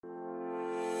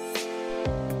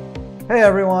Hey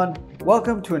everyone,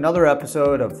 welcome to another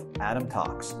episode of Adam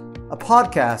Talks, a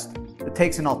podcast that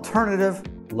takes an alternative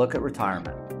look at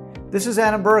retirement. This is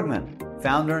Adam Bergman,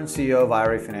 founder and CEO of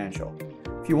IRA Financial.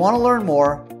 If you want to learn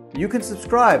more, you can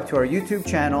subscribe to our YouTube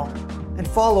channel and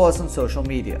follow us on social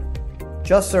media.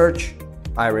 Just search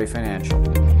IRA Financial.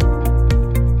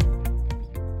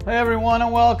 Hey everyone,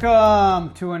 and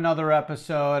welcome to another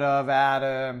episode of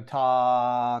Adam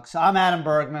Talks. I'm Adam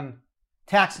Bergman,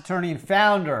 tax attorney and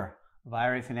founder of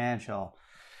IRA Financial.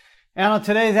 And on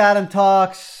today's Adam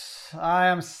Talks, I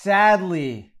am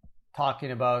sadly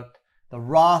talking about the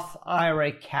Roth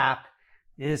IRA cap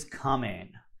is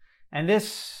coming. And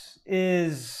this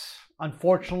is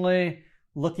unfortunately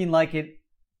looking like it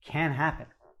can happen.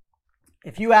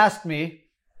 If you asked me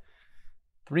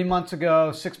 3 months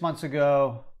ago, 6 months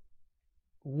ago,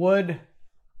 would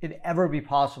it ever be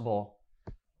possible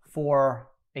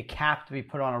for a cap to be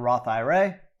put on a Roth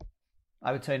IRA?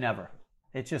 I would say never.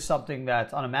 It's just something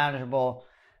that's unimaginable.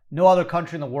 No other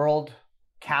country in the world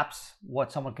caps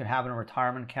what someone could have in a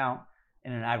retirement account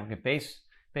in an aggregate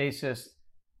basis.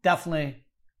 Definitely,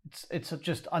 it's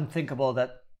just unthinkable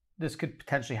that this could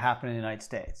potentially happen in the United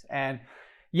States. And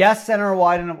yes, Senator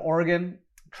Wyden of Oregon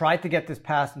tried to get this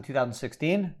passed in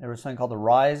 2016. There was something called the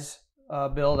RISE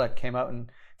bill that came out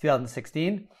in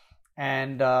 2016.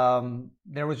 And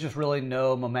there was just really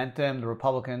no momentum. The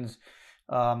Republicans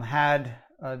had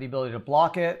the ability to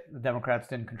block it. The Democrats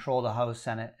didn't control the House,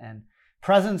 Senate, and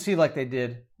presidency like they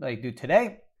do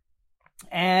today.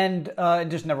 And it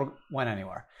just never went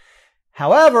anywhere.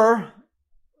 However,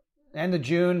 end of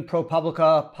June,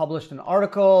 ProPublica published an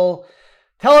article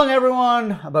telling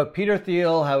everyone about Peter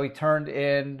Thiel, how he turned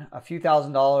in a few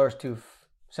 $1,000s to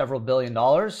several $1 billion.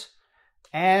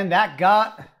 And that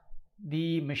got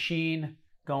the machine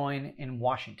going in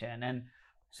Washington. And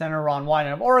Senator Ron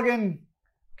Wyden of Oregon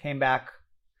came back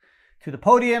to the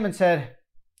podium and said,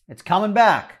 it's coming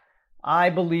back.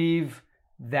 I believe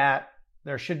that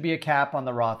there should be a cap on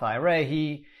the Roth IRA.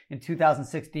 He, in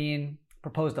 2016,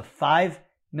 proposed a 5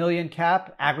 million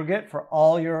cap aggregate for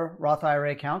all your Roth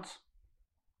IRA accounts.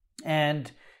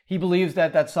 And he believes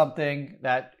that that's something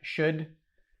that should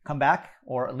come back,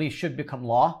 or at least should become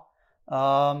law.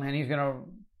 And he's going to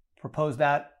propose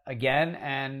that again.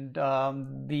 And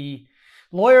the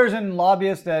lawyers and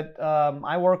lobbyists that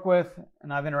I work with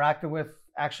and I've interacted with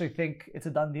actually think it's a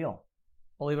done deal.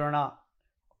 Believe it or not,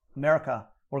 America,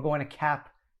 we're going to cap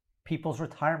people's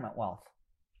retirement wealth.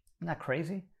 Isn't that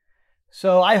crazy?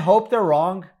 So I hope they're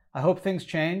wrong. I hope things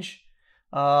change.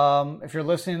 If you're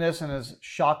listening to this and as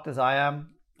shocked as I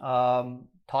am,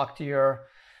 talk to your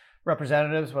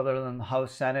representatives, whether in the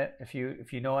House, Senate. If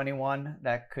you know anyone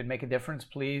that could make a difference,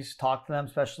 please talk to them,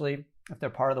 especially if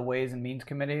they're part of the Ways and Means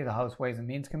Committee, the House Ways and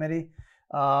Means Committee.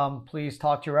 Please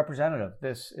talk to your representative.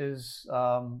 This is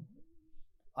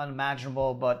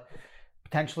unimaginable, but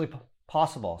potentially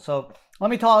possible. So let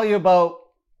me tell you about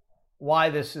why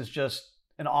this is just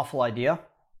an awful idea.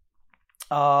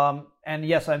 And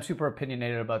yes, I'm super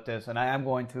opinionated about this, and I am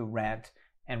going to rant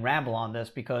and ramble on this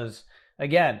because,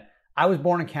 again, I was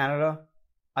born in Canada.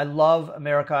 I love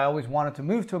America. I always wanted to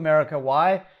move to America.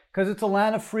 Why? Because it's a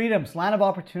land of freedom. It's a land of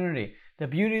opportunity. The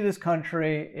beauty of this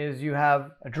country is you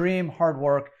have a dream, hard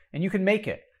work, and you can make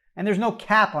it. And there's no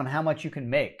cap on how much you can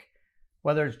make.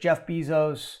 Whether it's Jeff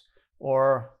Bezos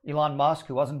or Elon Musk,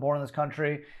 who wasn't born in this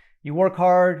country, you work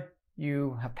hard,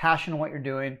 you have passion in what you're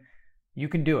doing, you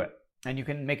can do it. And you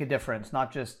can make a difference,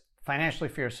 not just financially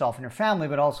for yourself and your family,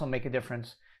 but also make a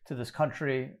difference to this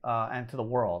country and to the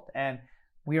world. And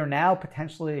we are now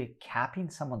potentially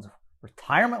capping someone's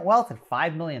retirement wealth at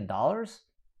 $5 million. Is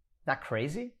that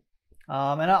crazy?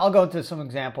 And I'll go into some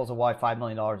examples of why $5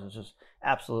 million is just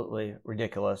absolutely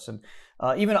ridiculous. And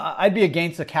even I'd be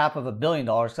against a cap of $1 billion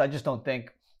because I just don't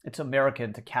think it's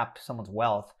American to cap someone's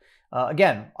wealth.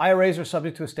 Again, IRAs are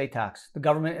subject to estate tax. The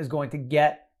government is going to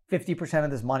get 50%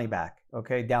 of this money back,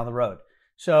 okay, down the road.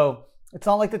 So it's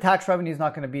not like the tax revenue is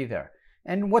not going to be there.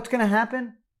 And what's going to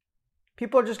happen?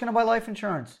 People are just going to buy life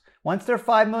insurance. Once their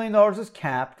 $5 million is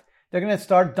capped, they're going to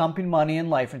start dumping money in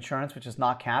life insurance, which is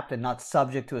not capped and not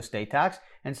subject to estate tax.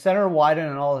 And Senator Wyden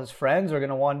and all his friends are going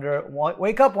to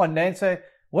wake up one day and say,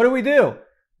 what do we do?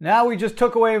 Now we just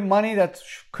took away money that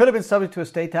could have been subject to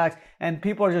estate tax, and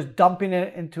people are just dumping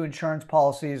it into insurance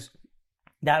policies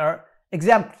that are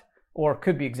exempt or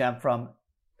could be exempt from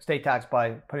estate tax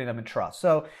by putting them in trust.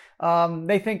 So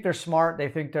they think they're smart, they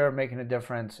think they're making a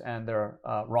difference, and they're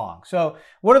wrong. So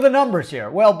what are the numbers here?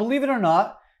 Well, believe it or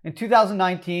not, in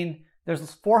 2019,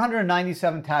 there's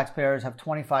 497 taxpayers have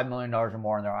 $25 million or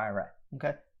more in their IRA.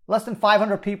 Okay, less than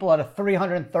 500 people out of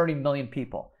 330 million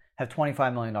people have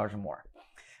 $25 million or more.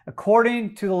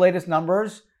 According to the latest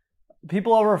numbers,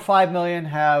 people over 5 million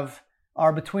are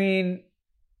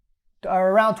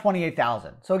around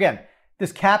 28,000. So again,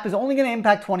 this cap is only going to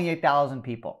impact 28,000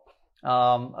 people.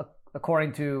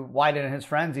 According to Wyden and his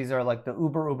friends, these are like the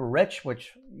uber rich,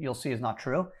 which you'll see is not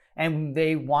true. And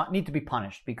they need to be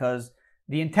punished because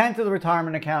the intent of the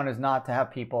retirement account is not to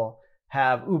have people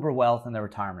have uber wealth in their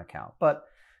retirement account. But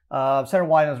Senator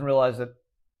Wyden doesn't realize that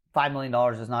 $5 million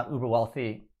is not uber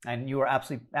wealthy, and you are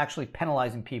actually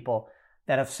penalizing people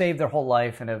that have saved their whole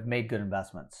life and have made good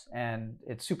investments. And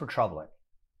it's super troubling.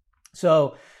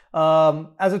 So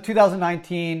as of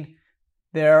 2019,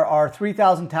 there are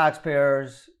 3,000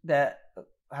 taxpayers that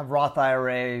have Roth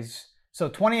IRAs. So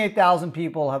 28,000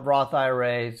 people have Roth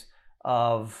IRAs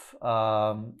of,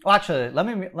 actually,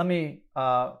 let me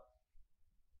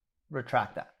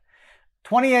retract that.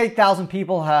 28,000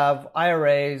 people have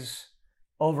IRAs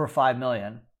over 5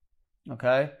 million,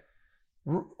 okay?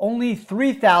 Only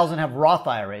 3,000 have Roth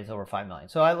IRAs over 5 million.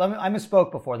 So I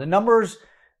misspoke before. The numbers,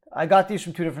 I got these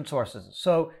from two different sources.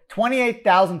 So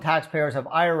 28,000 taxpayers have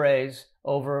IRAs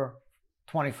over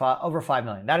 5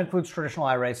 million. That includes traditional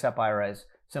IRAs, SEP IRAs,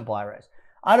 simple IRAs.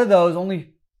 Out of those,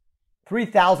 only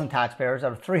 3,000 taxpayers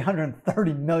out of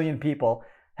 330 million people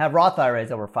have Roth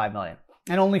IRAs over 5 million.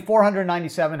 And only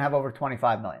 497 have over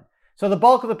 25 million. So the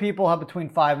bulk of the people have between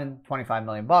 5 and 25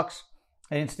 million bucks.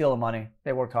 They didn't steal the money.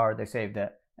 They worked hard, they saved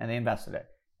it, and they invested it.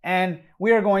 And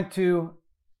we are going to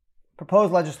propose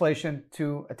legislation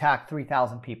to attack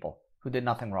 3,000 people who did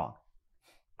nothing wrong.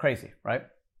 Crazy, right?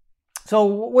 So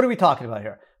what are we talking about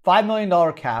here? $5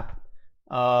 million cap,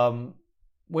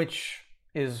 which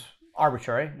is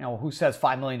arbitrary. You know, who says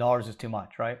 $5 million is too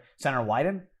much, right? Senator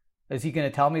Wyden? Is he going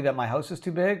to tell me that my house is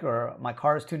too big, or my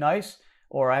car is too nice,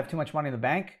 or I have too much money in the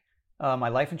bank? My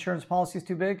life insurance policy is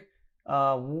too big?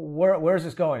 Where is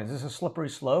this going? Is this a slippery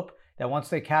slope that once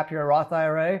they cap your Roth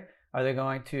IRA, are they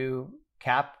going to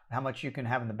cap how much you can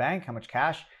have in the bank, how much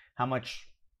cash, how much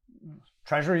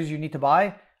treasuries you need to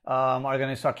buy? Are they going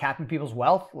to start capping people's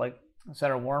wealth like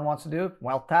Senator Warren wants to do,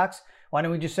 wealth tax? Why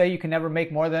don't we just say you can never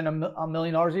make more than $1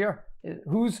 million a year?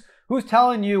 Who's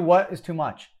telling you what is too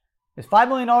much? Is $5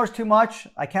 million too much?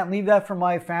 I can't leave that for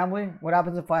my family. What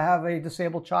happens if I have a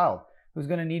disabled child who's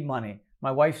going to need money?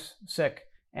 My wife's sick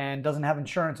and doesn't have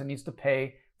insurance and needs to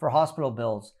pay for hospital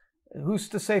bills. Who's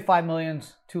to say 5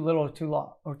 million's too little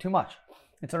or too much?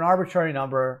 It's an arbitrary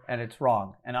number, and it's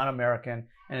wrong and un-American,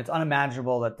 and it's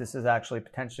unimaginable that this is actually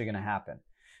potentially going to happen.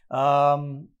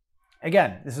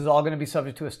 Again, this is all going to be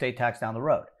subject to a state tax down the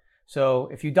road. So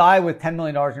if you die with $10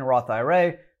 million in your Roth IRA,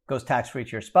 it goes tax-free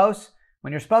to your spouse.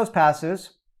 When your spouse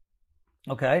passes,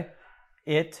 okay,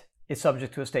 it is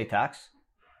subject to a state tax.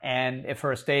 And if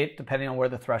her estate, depending on where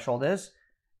the threshold is,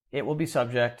 it will be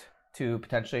subject to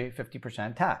potentially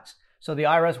 50% tax. So the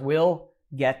IRS will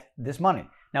get this money.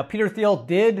 Now, Peter Thiel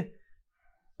did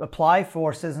apply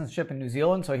for citizenship in New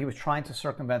Zealand, so he was trying to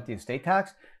circumvent the estate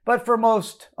tax. But for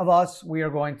most of us, we are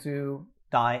going to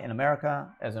die in America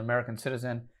as an American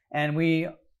citizen, and we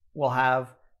will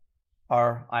have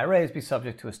our IRAs be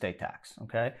subject to a state tax,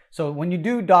 okay? So when you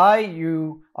do die,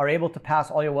 you are able to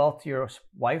pass all your wealth to your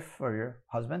wife or your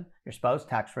husband, your spouse,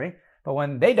 tax-free. But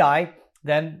when they die,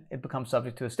 then it becomes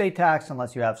subject to a state tax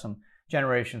unless you have some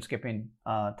generation skipping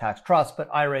tax trust. But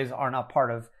IRAs are not part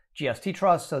of GST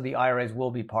trusts, so the IRAs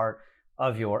will be part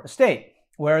of your estate,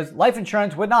 whereas life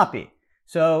insurance would not be.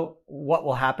 So what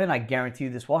will happen, I guarantee you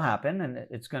this will happen, and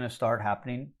it's going to start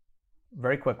happening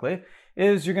very quickly,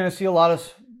 is you're going to see a lot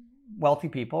of wealthy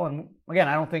people. And again,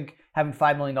 I don't think having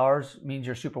 $5 million means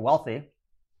you're super wealthy.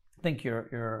 I think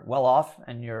you're well off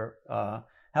and you're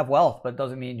have wealth, but it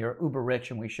doesn't mean you're uber rich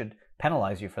and we should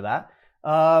penalize you for that.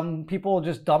 People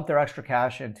just dump their extra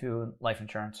cash into life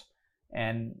insurance,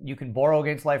 and you can borrow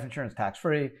against life insurance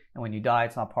tax-free. And when you die,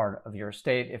 it's not part of your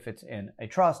estate if it's in a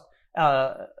trust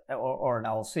or an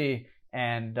LLC,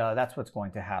 and that's what's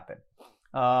going to happen.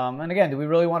 And again, do we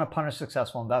really want to punish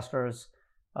successful investors?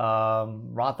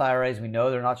 Roth IRAs, we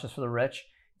know they're not just for the rich.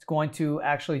 It's going to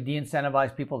actually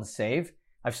de-incentivize people to save.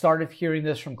 I've started hearing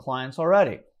this from clients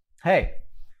already. Hey,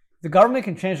 the government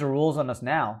can change the rules on us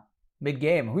now,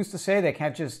 mid-game. Who's to say they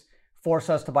can't just force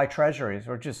us to buy treasuries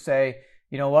or just say,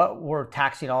 you know what, we're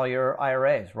taxing all your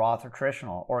IRAs, Roth or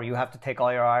traditional, or you have to take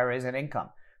all your IRAs and income.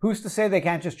 Who's to say they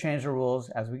can't just change the rules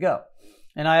as we go?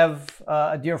 And I have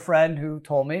a dear friend who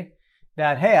told me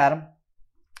that, hey, Adam,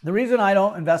 the reason I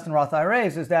don't invest in Roth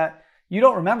IRAs is that you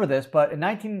don't remember this, but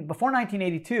before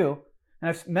 1982, and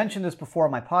I've mentioned this before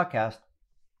on my podcast,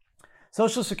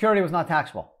 Social Security was not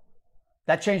taxable.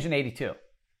 That changed in 82.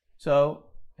 So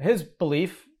his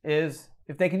belief is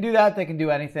if they can do that, they can do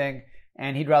anything.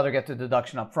 and he'd rather get the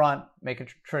deduction up front, make a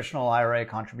traditional IRA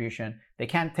contribution. They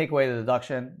can't take away the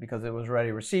deduction because it was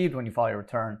already received when you file your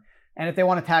return. And if they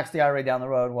want to tax the IRA down the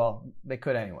road, well, they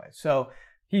could anyway. So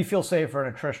he feels safer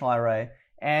in a traditional IRA,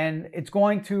 and it's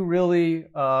going to really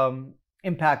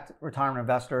impact retirement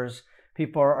investors.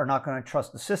 People are not going to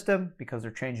trust the system because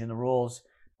they're changing the rules.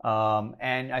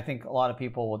 And I think a lot of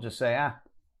people will just say,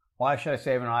 why should I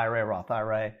save in an IRA, Roth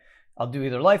IRA? I'll do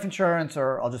either life insurance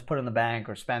or I'll just put it in the bank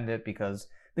or spend it because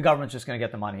the government's just going to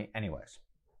get the money anyways.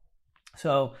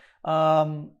 So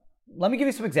let me give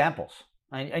you some examples,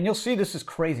 and you'll see this is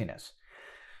craziness.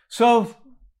 So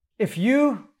if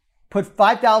you put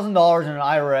 $5,000 in an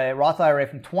IRA, Roth IRA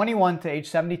from 21 to age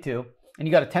 72, and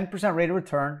you got a 10% rate of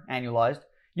return annualized,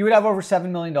 you would have over $7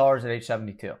 million at age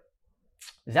 72.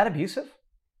 Is that abusive?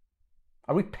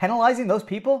 Are we penalizing those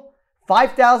people?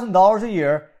 $5,000 a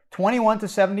year, 21 to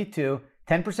 72,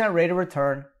 10% rate of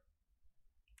return,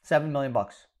 $7 million.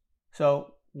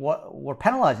 So we're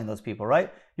penalizing those people,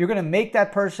 right? You're going to make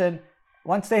that person,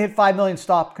 once they hit 5 million,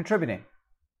 stop contributing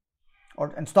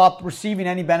and stop receiving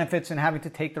any benefits and having to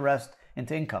take the rest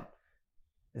into income.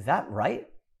 Is that right?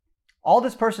 All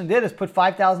this person did is put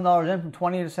 $5,000 in from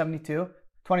 20 to 72,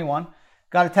 21,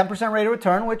 got a 10% rate of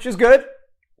return, which is good.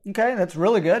 Okay, that's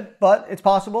really good, but it's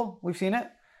possible. We've seen it.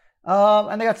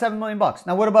 And they got $7 million.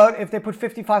 Now, what about if they put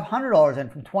 $5,500 in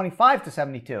from 25 to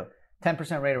 72,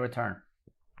 10% rate of return,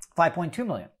 $5.2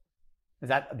 million? Is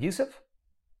that abusive?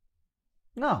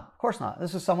 No, of course not.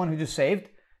 This is someone who just saved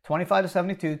 25 to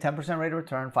 72, 10% rate of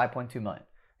return, $5.2 million.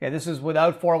 Okay, this is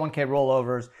without 401k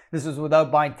rollovers. This is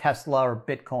without buying Tesla or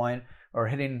Bitcoin or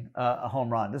hitting a home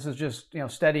run. This is just,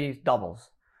 steady doubles,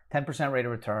 10% rate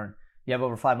of return. You have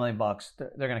over $5 million.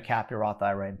 They're going to cap your Roth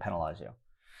IRA and penalize you.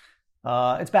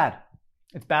 It's bad.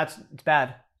 It's bad. It's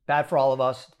bad. Bad for all of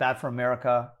us. It's bad for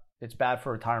America. It's bad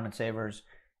for retirement savers.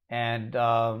 And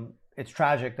it's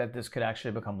tragic that this could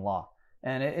actually become law.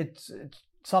 And it's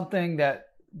something that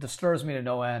disturbs me to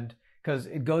no end because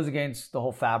it goes against the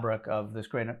whole fabric of this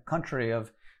great country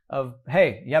of,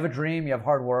 hey, you have a dream, you have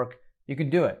hard work, you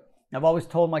can do it. I've always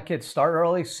told my kids, start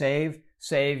early, save.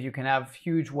 You can have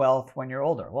huge wealth when you're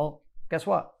older. Well, guess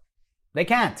what? They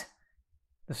can't.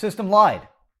 The system lied.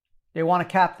 They want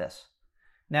to cap this.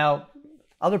 Now,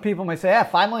 other people may say,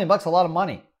 $5 million a lot of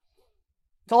money.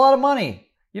 It's a lot of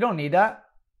money. You don't need that.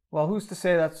 Well, who's to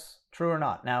say that's true or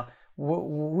not? Now,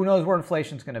 who knows where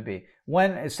inflation's going to be?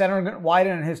 When is Senator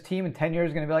Wyden and his team in 10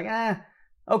 years going to be like,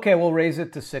 okay, we'll raise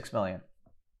it to $6 million.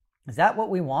 Is that what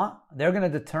we want? They're going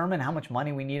to determine how much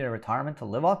money we need in retirement to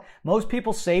live off? Most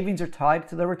people's savings are tied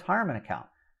to their retirement account,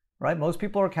 right? Most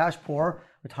people are cash poor,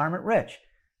 retirement rich.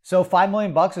 So $5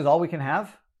 million is all we can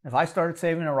have? If I started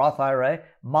saving in a Roth IRA,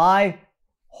 my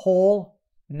whole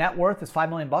net worth is $5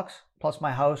 million plus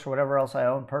my house or whatever else I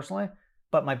own personally.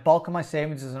 But my bulk of my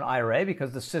savings is an IRA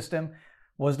because the system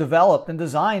was developed and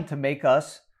designed to make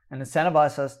us and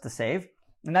incentivize us to save.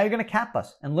 And now you're going to cap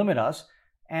us and limit us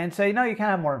and say, no, you can't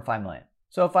have more than $5 million.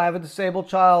 So if I have a disabled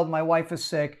child, my wife is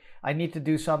sick, I need to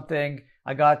do something,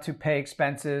 I got to pay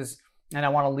expenses, and I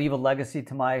want to leave a legacy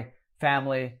to my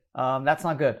family, that's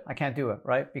not good. I can't do it,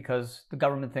 right? Because the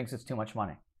government thinks it's too much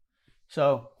money.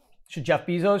 So should Jeff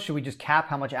Bezos, should we just cap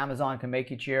how much Amazon can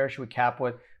make each year? Should we cap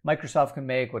what Microsoft can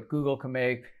make, what Google can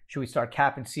make? Should we start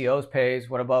capping CEOs' pays?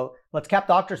 What about, let's cap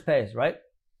doctors' pays, right?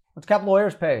 Let's cap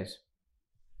lawyers' pays.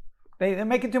 They're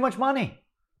making too much money.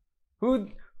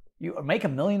 You make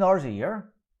 $1 million a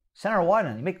year? Senator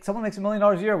Wyden, someone makes $1 million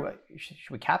a year, should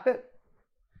we cap it?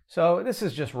 So this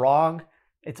is just wrong.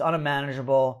 It's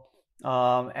unmanageable.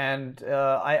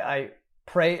 I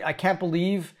can't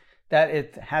believe that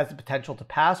it has the potential to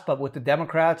pass, but with the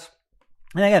Democrats,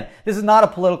 and again, this is not a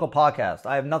political podcast.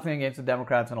 I have nothing against the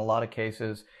Democrats in a lot of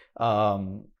cases.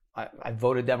 I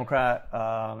voted Democrat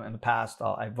in the past.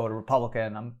 I voted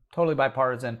Republican. I'm totally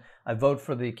bipartisan. I vote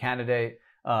for the candidate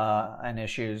and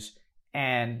issues,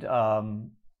 and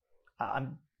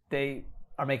they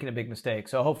are making a big mistake.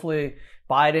 So hopefully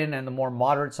Biden and the more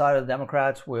moderate side of the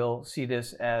Democrats will see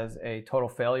this as a total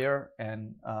failure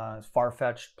and a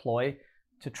far-fetched ploy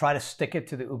to try to stick it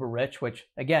to the uber rich, which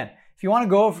again, if you want to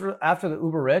go after the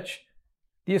uber rich,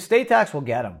 the estate tax will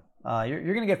get them.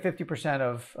 You're going to get 50%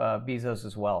 of Bezos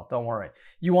as well. Don't worry.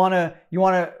 You want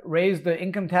to raise the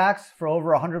income tax for over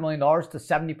 $100 million to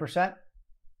 70%?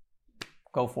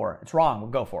 Go for it. It's wrong. We'll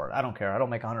go for it. I don't care. I don't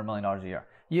make $100 million a year.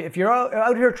 If you're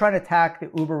out here trying to attack the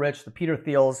uber rich, the Peter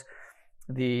Thiels,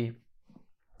 the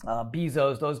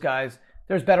Bezos, those guys,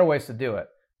 there's better ways to do it.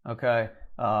 Okay.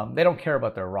 They don't care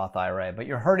about their Roth IRA, but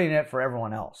you're hurting it for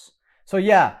everyone else. So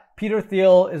yeah, Peter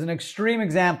Thiel is an extreme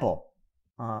example.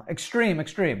 Extreme.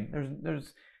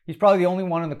 He's probably the only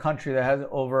one in the country that has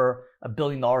over $1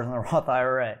 billion in the Roth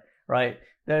IRA, right?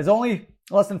 There's only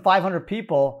less than 500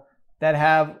 people that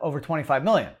have over 25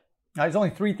 million. Now, there's only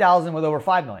 3,000 with over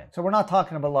 5 million. So we're not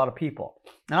talking about a lot of people.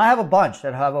 And I have a bunch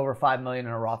that have over 5 million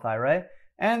in a Roth IRA,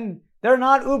 and they're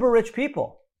not uber rich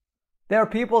people. They're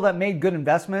people that made good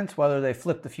investments, whether they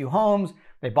flipped a few homes,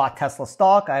 they bought Tesla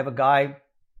stock. I have a guy,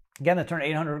 again, that turned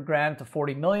 800 grand to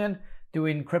 40 million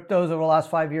doing cryptos over the last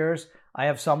 5 years. I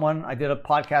have someone I did a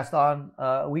podcast on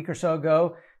a week or so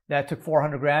ago that took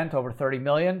 400 grand to over 30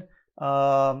 million,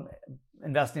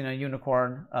 investing in a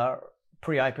unicorn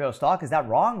pre-IPO stock. Is that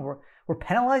wrong? We're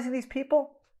penalizing these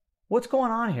people? What's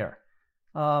going on here?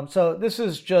 So this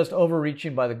is just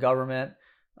overreaching by the government.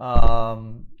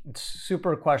 It's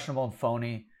super questionable and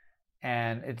phony,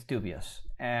 and it's dubious.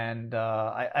 And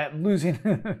I'm losing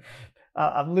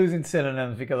I'm losing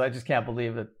synonyms because I just can't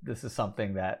believe that this is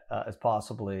something that is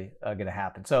possibly going to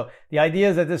happen. So the idea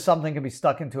is that this something can be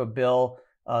stuck into a bill,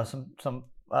 some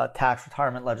tax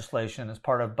retirement legislation as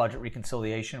part of budget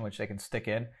reconciliation, which they can stick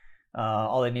in.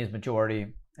 All they need is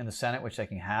majority in the Senate, which they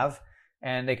can have.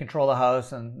 And they control the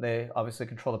House, and they obviously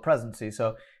control the presidency.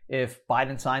 So if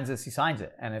Biden signs this, he signs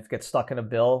it. And if it gets stuck in a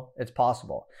bill, it's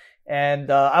possible.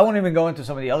 And I won't even go into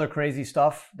some of the other crazy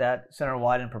stuff that Senator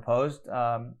Wyden proposed.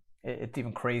 It's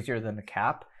even crazier than the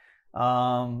cap.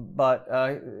 But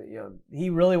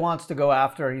he really wants to go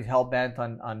after, he's hell-bent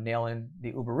on nailing the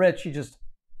uber rich. He just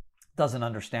doesn't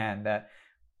understand that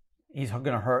he's going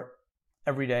to hurt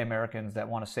everyday Americans that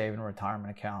want to save in a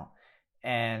retirement account.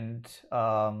 And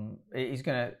he's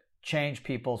going to change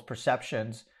people's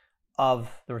perceptions of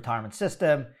the retirement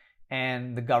system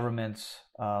and the government's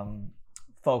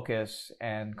focus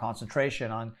and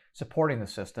concentration on supporting the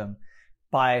system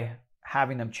by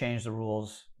having them change the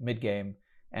rules mid-game.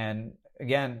 And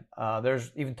again,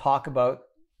 there's even talk about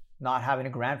not having a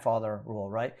grandfather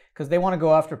rule, right? Because they want to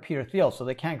go after Peter Thiel, so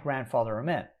they can't grandfather him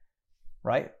in,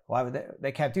 right? Why would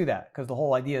they can't do that? Because the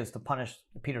whole idea is to punish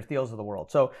the Peter Thiels of the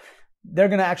world. So they're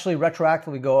going to actually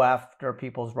retroactively go after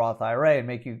people's Roth IRA and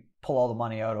make you pull all the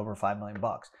money out over $5 million.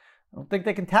 I don't think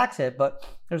they can tax it, but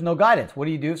there's no guidance. What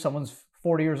do you do if someone's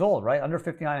 40 years old, right? Under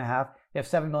 59 and a half, they have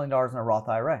 $7 million in a Roth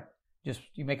IRA.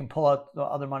 You make them pull out the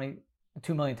other money,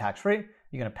 $2 million tax-free.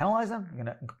 You're going to penalize them? You're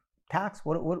going to tax?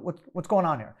 What's going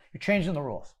on here? You're changing the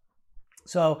rules.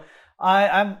 So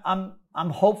I'm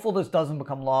hopeful this doesn't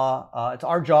become law. It's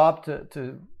our job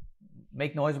to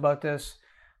make noise about this.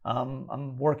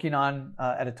 I'm working on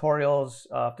editorials.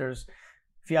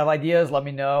 If you have ideas, let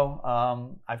me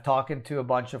know. I've talked to a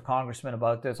bunch of congressmen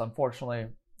about this. Unfortunately,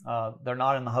 they're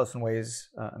not in the House and Ways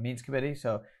and Means Committee,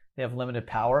 so they have limited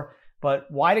power.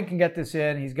 But Wyden can get this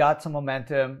in. He's got some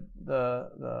momentum.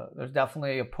 There's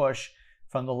definitely a push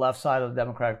from the left side of the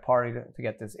Democratic Party to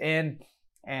get this in,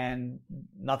 and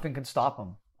nothing can stop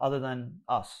him other than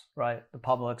us, right? The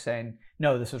public saying,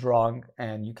 no, this is wrong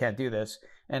and you can't do this.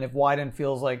 And if Wyden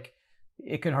feels like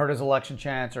it can hurt his election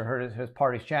chance or hurt his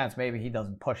party's chance, maybe he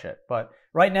doesn't push it. But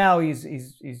right now he's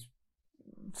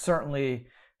certainly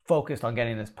focused on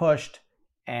getting this pushed,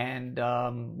 and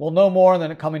we'll know more in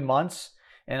the coming months.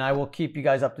 And I will keep you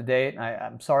guys up to date.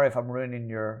 I'm sorry if I'm ruining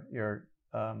your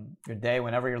day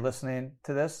whenever you're listening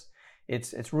to this.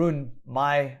 It's ruined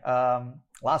my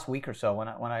last week or so when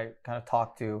I kind of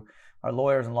talked to our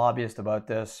lawyers and lobbyists about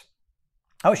this.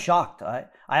 I was shocked. I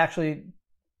actually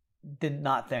did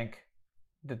not think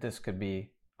that this could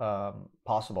be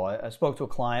possible. I spoke to a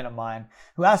client of mine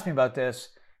who asked me about this,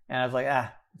 and I was like,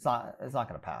 it's not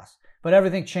going to pass. But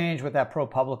everything changed with that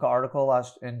ProPublica article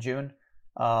in June.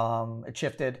 It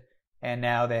shifted, and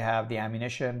now they have the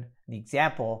ammunition, the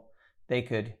example they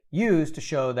could use to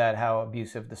show that how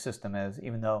abusive the system is,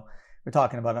 even though we're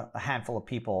talking about a handful of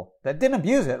people that didn't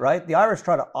abuse it, right? The Irish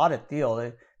tried to audit Thiel.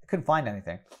 They couldn't find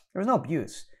anything. There was no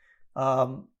abuse.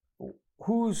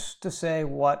 Who's to say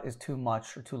what is too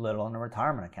much or too little in a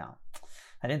retirement account?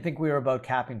 I didn't think we were about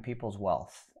capping people's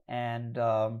wealth. And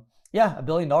 $1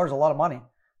 billion is a lot of money,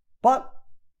 but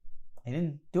he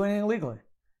didn't do anything illegally.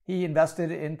 He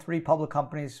invested in 3 public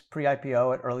companies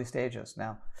pre-IPO at early stages.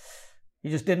 Now, he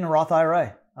just did in a Roth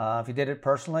IRA. If he did it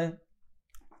personally,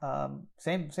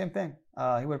 same thing.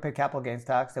 He would have paid capital gains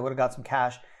tax. They would have got some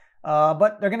cash.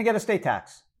 But they're going to get a estate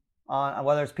tax on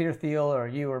whether it's Peter Thiel or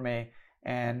you or me.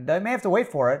 And they may have to wait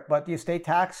for it, but the estate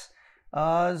tax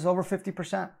is over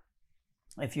 50%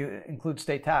 if you include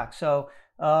state tax. So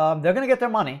they're going to get their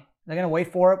money. They're going to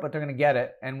wait for it, but they're going to get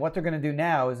it. And what they're going to do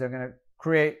now is they're going to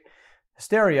create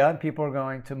hysteria, and people are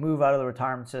going to move out of the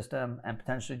retirement system and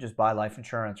potentially just buy life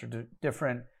insurance or do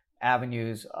different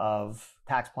avenues of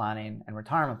tax planning and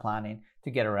retirement planning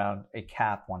to get around a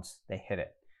cap once they hit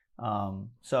it.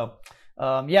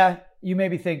 Yeah, you may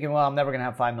be thinking, well, I'm never going to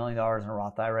have $5 million in a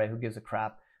Roth IRA. Who gives a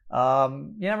crap?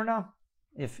 You never know.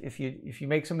 If you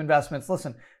make some investments,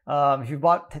 listen, if you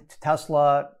bought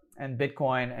Tesla and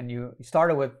Bitcoin and you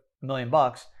started with $1 million,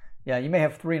 yeah, you may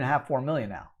have 3.5, 4 million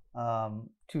now,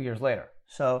 2 years later.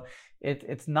 So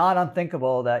it's not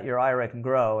unthinkable that your IRA can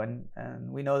grow.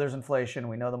 And we know there's inflation.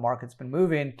 We know the market's been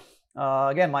moving.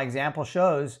 Again, my example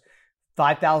shows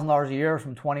 $5,000 a year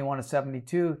from 21 to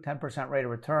 72, 10% rate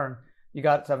of return, you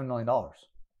got $7 million.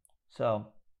 So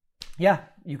yeah,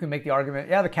 you can make the argument,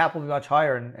 yeah, the cap will be much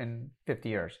higher in 50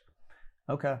 years.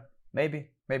 Okay, maybe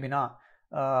not.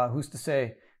 Who's to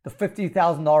say? The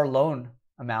 $50,000 loan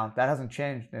amount, that hasn't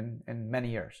changed in many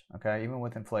years, okay, even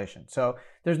with inflation. So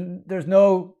there's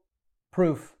no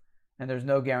proof and there's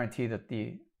no guarantee that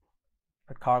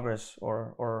Congress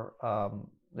or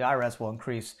the IRS will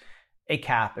increase a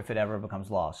cap if it ever becomes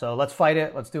law. So let's fight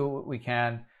it. Let's do what we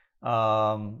can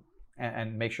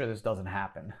and make sure this doesn't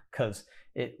happen, because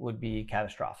it would be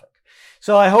catastrophic.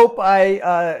 So I hope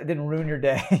I didn't ruin your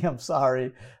day. I'm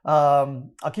sorry.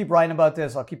 I'll keep writing about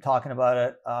this. I'll keep talking about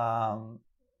it.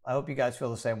 I hope you guys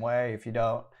feel the same way. If you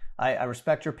don't, I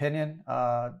respect your opinion.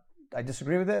 I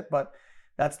disagree with it, but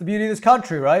that's the beauty of this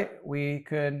country, right? We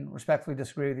can respectfully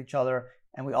disagree with each other,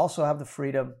 and we also have the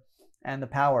freedom and the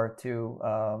power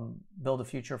to build a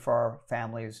future for our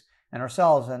families and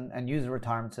ourselves, and use the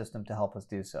retirement system to help us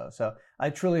do so. So I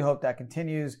truly hope that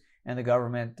continues and the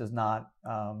government does not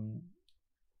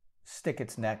stick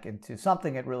its neck into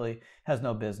something it really has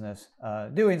no business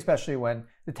doing, especially when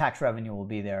the tax revenue will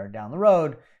be there down the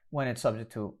road when it's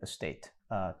subject to estate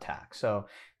tax. So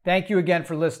thank you again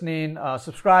for listening.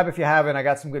 Subscribe if you haven't. I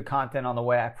got some good content on the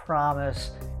way, I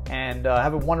promise. And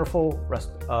have a wonderful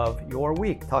rest of your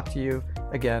week. Talk to you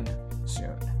again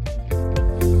soon.